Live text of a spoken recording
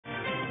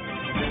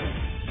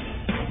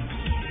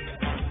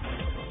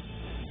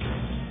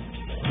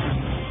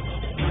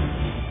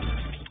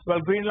Well,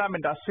 Greenlam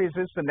Industries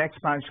is the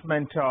next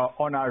management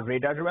on our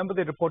radar. Remember,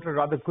 they reported a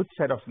rather good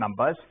set of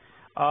numbers.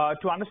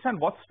 To understand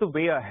what's the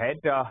way ahead,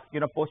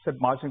 post that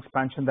margin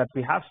expansion that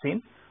we have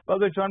seen, well,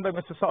 we're joined by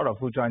Mr. Saurabh,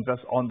 who joins us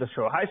on the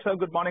show. Hi, sir.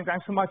 Good morning.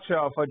 Thanks so much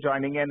for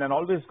joining in, and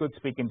always good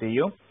speaking to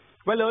you.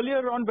 Well,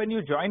 earlier on when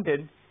you joined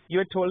in, you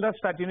had told us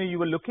that, you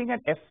were looking at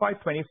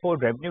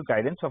FY'24 revenue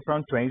guidance of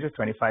around 20 to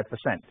 25%.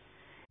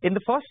 In the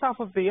first half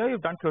of the year,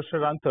 you've done close to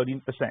around 13%.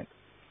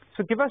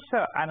 So give us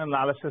an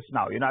analysis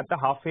now. At the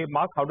halfway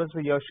mark, how does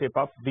the year shape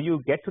up? Do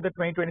you get to the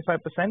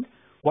 20-25%?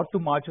 What do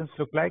margins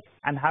look like?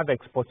 And have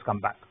exports come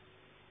back?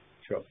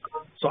 Sure.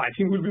 So I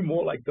think we'll be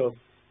more like the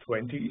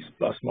 20s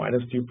plus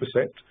minus few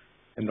percent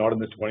and not in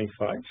the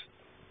 25s.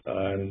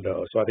 And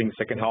so I think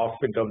second half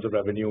in terms of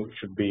revenue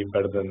should be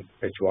better than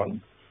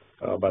H1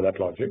 by that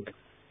logic.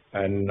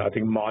 And I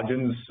think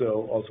margins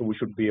also we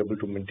should be able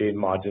to maintain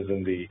margins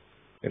in the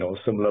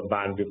similar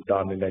band we've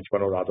done in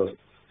H1 or rather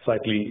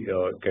slightly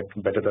get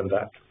better than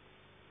that.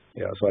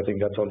 Yeah, so I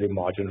think that's on the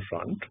margin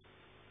front.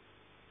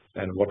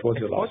 And what was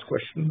your last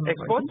question?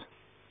 Exports?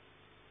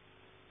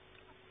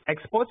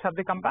 Exports, have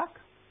they come back?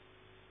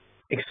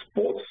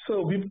 Exports,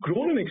 we've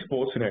grown in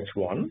exports in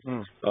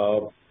H1.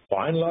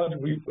 By and large,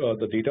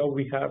 the data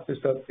we have is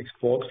that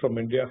exports from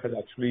India has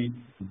actually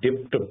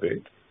dipped a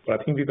bit,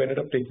 but I think we've ended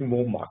up taking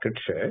more market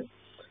share.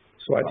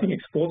 So I think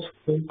exports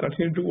will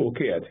continue to do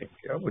okay, I think.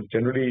 Yeah? But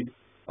generally,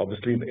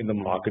 obviously, in the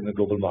market, in the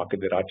global market,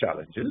 there are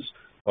challenges,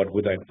 but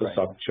with the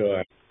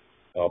infrastructure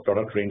and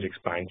product range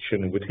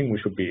expansion, we think we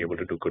should be able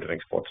to do good in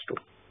exports too.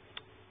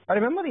 I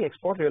remember the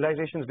export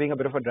realizations being a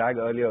bit of a drag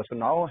earlier. So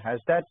now has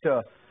that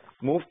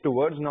moved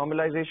towards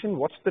normalization?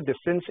 What's the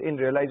difference in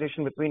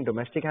realization between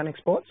domestic and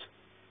exports?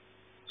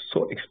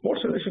 So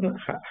exports realization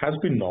has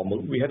been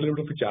normal. We had a little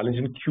bit of a challenge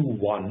in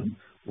Q1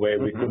 where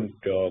we couldn't,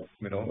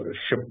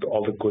 ship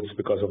all the goods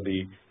because of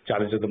the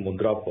challenge of the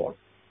Mundra port.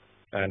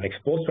 And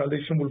exports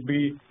realization will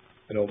be,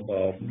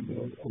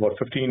 about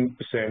 15%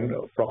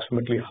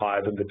 approximately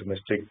higher than the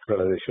domestic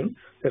realization.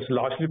 That's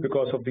largely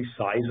because of the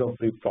size of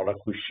the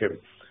product we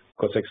ship.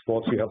 Because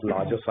exports, we have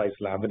larger size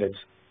laminates,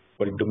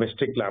 but in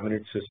domestic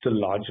laminates is still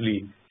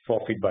largely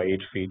 4 feet by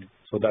 8 feet.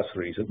 So that's the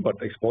reason. But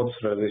exports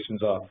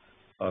realizations are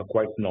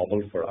quite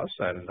normal for us,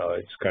 and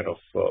it's kind of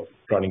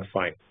running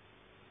fine.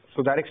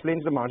 So that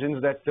explains the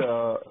margins that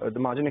the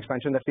margin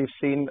expansion that we've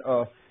seen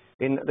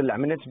in the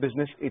laminates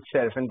business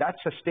itself, and that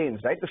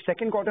sustains, right? The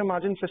second quarter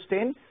margin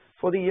sustain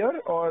for the year,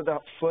 or the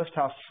first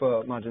half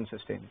margin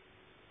sustain?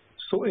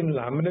 So in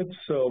laminates,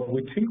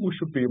 we think we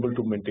should be able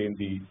to maintain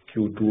the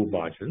Q2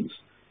 margins,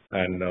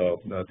 and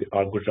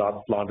our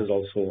Gujarat plant is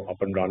also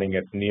up and running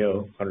at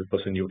near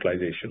 100%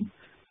 utilization.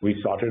 We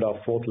started our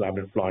fourth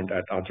laminate plant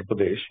at Andhra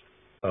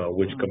Pradesh,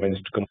 which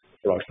commenced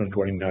production on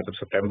 29th of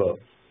September.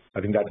 I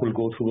think that will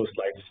go through a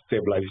slight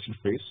stabilization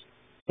phase.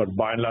 But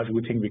by and large,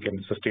 we think we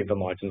can sustain the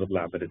margins of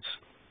laminates.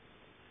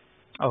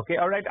 Okay,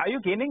 all right. Are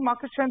you gaining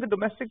market share in the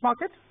domestic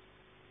market?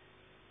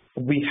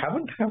 We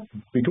don't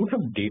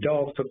have data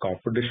of the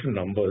competition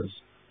numbers,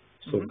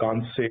 so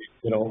can't say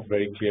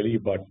very clearly.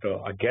 But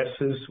our guess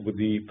is with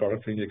the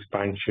product range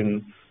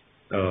expansion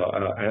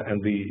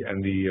and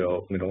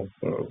the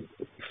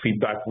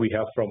feedback we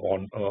have from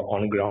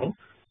on ground,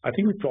 I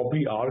think we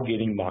probably are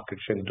gaining market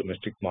share in the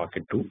domestic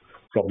market too,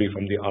 probably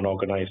from the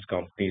unorganized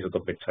companies or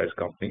the mid-sized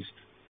companies.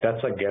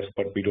 That's a guess,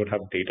 but we don't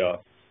have data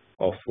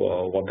of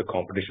what the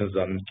competition has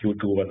done in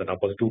Q2. When the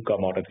numbers do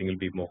come out, I think it'll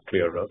be more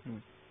clearer.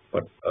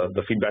 But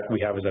the feedback we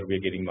have is that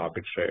we're getting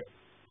market share,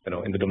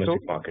 in the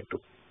domestic market too.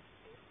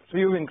 So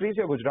you've increased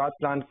your Gujarat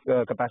plant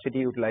capacity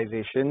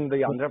utilization. The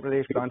Andhra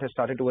Pradesh plant has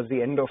started towards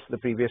the end of the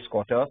previous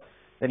quarter.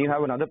 Then you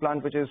have another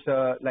plant which is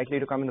likely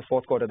to come in the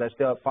fourth quarter. That's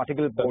the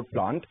particle board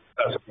plant.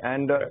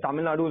 And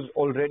Tamil Nadu has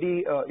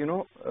already,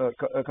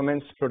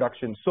 commenced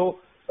production. So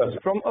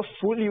from a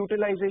full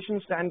utilization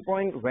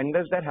standpoint, when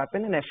does that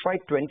happen? In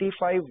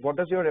FY'25, what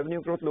does your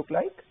revenue growth look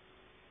like?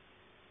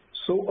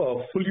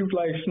 So full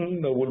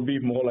utilization will be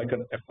more like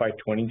an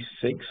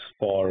FY'26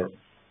 for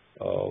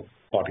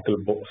particle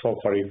board,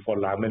 for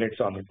laminates,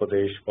 Andhra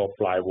Pradesh, for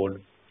plywood.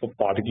 For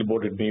particle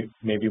board, it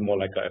may be more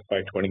like a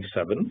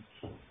FY'27.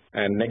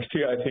 And next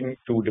year, I think,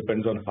 too,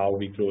 depends on how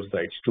we close the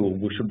H2.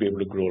 We should be able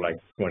to grow like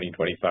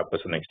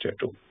 20-25% next year,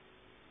 too.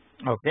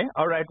 Okay.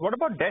 All right. What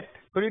about debt?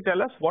 Could you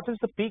tell us what is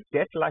the peak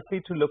debt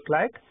likely to look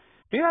like?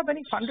 Do you have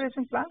any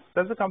fundraising plans?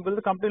 Will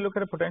the company look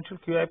at a potential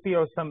QIP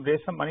or raise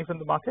some money from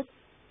the market?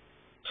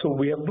 So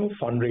we have no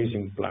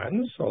fundraising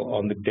plans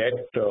on the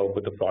debt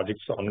with the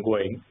projects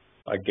ongoing.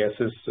 I guess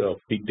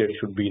peak debt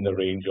should be in the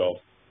range of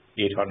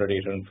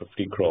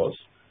 800-850 crores.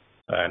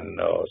 And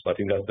so I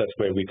think that's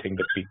where we think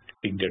the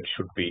peak debt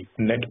should be.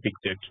 Net peak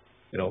debt,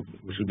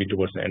 we should be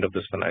towards the end of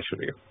this financial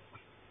year.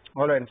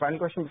 All right. And final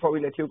question before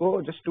we let you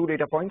go, just 2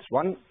 data points.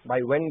 One,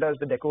 by when does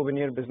the deco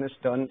veneer business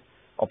turn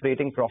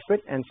operating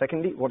profit? And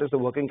secondly, what is the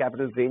working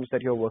capital range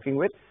that you're working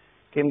with?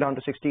 Came down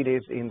to 60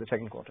 days in the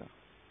second quarter.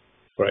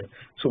 Right.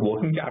 So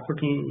working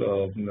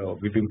capital,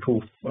 we've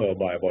improved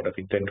by about, I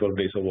think, 10-12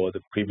 days over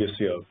the previous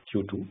year,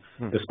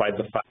 Q2, despite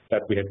the fact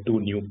that we had 2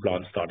 new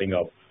plants starting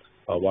up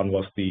One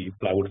was the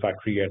plywood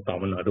factory at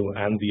Tamil Nadu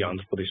and the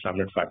Andhra Pradesh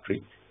laminate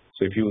factory.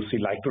 So if you see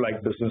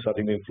like-to-like business, I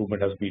think the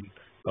improvement has been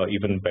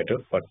even better,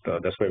 but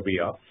that's where we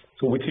are.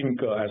 So we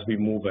think as we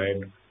move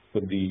ahead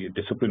with the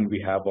discipline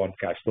we have on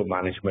cash flow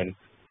management,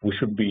 we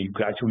should be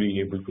gradually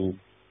able to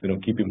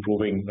keep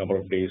improving number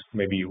of days.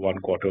 Maybe one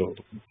quarter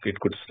it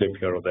could slip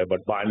here or there,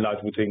 but by and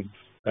large we think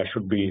that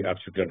should be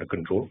absolutely under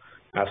control.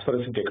 As far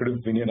as the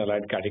decorative veneer and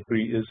allied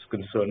category is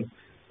concerned,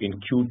 in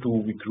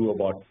Q2 we grew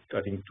about,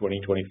 I think,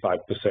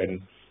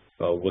 20-25%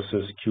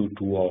 versus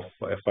Q2 of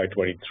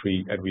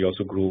FY'23, and we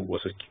also grew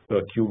versus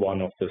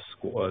Q1 of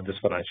this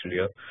financial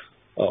year.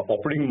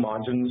 Operating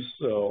margins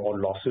or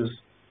losses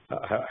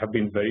have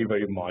been very,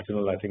 very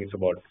marginal. I think it's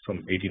about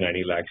some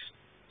 80-90 lakhs.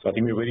 So I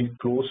think we're very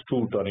close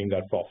to turning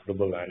that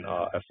profitable, and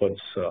our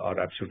efforts are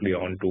absolutely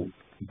on to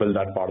build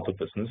that part of the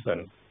business,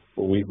 and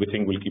we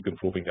think we'll keep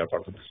improving that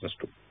part of the business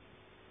too.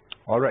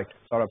 All right,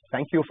 Saurabh,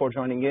 thank you for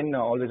joining in.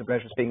 Always a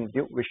pleasure speaking with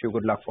you. Wish you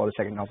good luck for the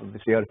second half of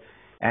this year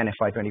and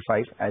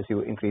FY'25 as you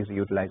increase the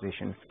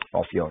utilization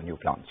of your new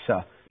plants.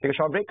 Take a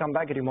short break, come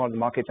back, get you more on the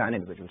markets and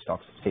individual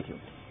stocks. Stay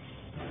tuned.